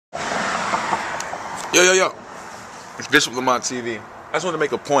Yo. It's Bishop Lamont TV. I just want to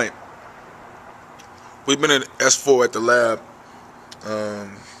make a point. We've been in S4 at the lab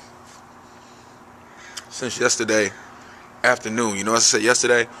since yesterday afternoon. You know what I said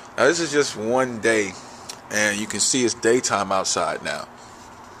yesterday? Now, this is just one day, and you can see it's daytime outside now.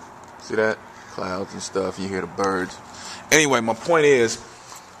 See that? Clouds and stuff. You hear the birds. Anyway, my point is,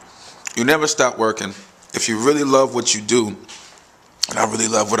 you never stop working. If you really love what you do, and I really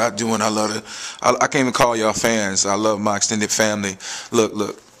love what I do, and I love it. I can't even call y'all fans. I love my extended family.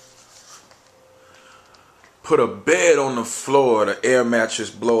 Look. Put a bed on the floor, the air mattress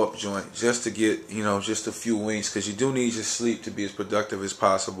blow-up joint, just to get, just a few winks, because you do need your sleep to be as productive as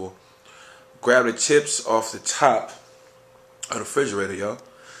possible. Grab the chips off the top of the refrigerator, y'all.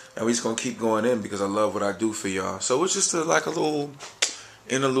 And we just going to keep going in because I love what I do for y'all. So it's just like a little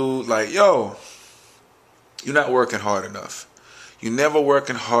interlude, like, yo, you're not working hard enough. You're never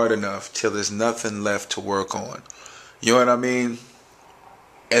working hard enough till there's nothing left to work on. You know what I mean?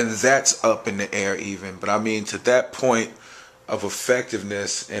 And that's up in the air even. But I mean, to that point of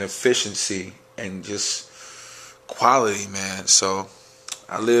effectiveness and efficiency and just quality, man. So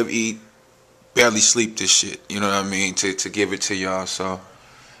I live, eat, barely sleep this shit. You know what I mean? To give it to y'all. So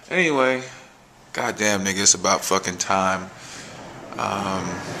anyway, goddamn nigga, it's about fucking time.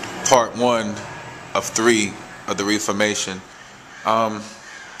 Part 1 of 3 of the Reformation.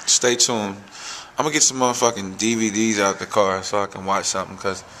 Stay tuned. I'm gonna get some motherfucking DVDs out the car so I can watch something,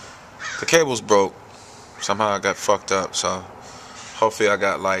 because the cable's broke. Somehow I got fucked up, so hopefully I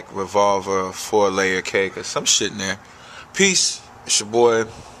got like Revolver 4-layer cake or some shit in there. Peace. It's your boy,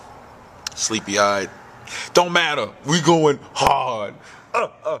 sleepy-eyed. Don't matter. We going hard.